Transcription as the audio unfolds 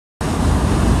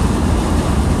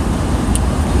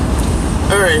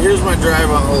Alright, here's my drive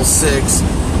on hole 6.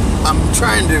 I'm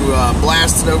trying to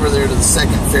blast it over there to the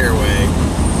second fairway.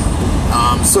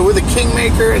 So with a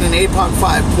Kingmaker and an Apoc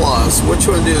 5 Plus, what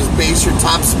you want to do is base your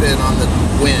top spin on the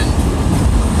wind.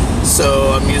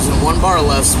 So I'm using 1 bar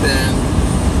left spin,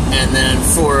 and then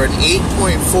for an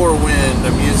 8.4 wind,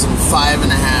 I'm using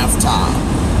 5.5 top.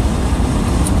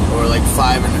 Or like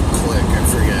 5 and a click, I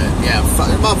forget. Yeah,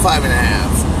 about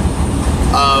 5.5.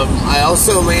 I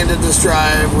also landed this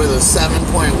drive with a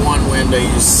 7.1 wind. I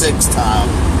used 6 top.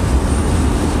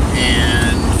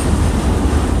 And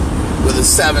with a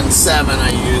 7.7,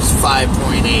 I used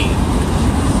 5.8.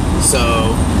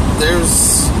 So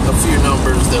there's a few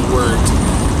numbers that worked.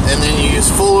 And then you use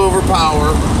full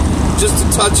overpower, just a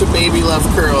touch of baby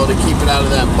left curl to keep it out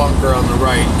of that bunker on the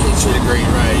right in case you hit a great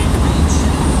right.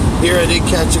 Here I did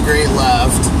catch a great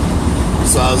left,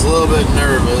 so I was a little bit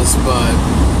nervous, but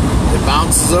it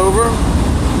bounces over,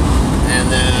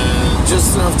 and then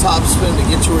just enough top spin to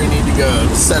get you where you need to go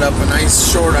to set up a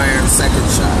nice short iron second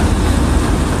shot.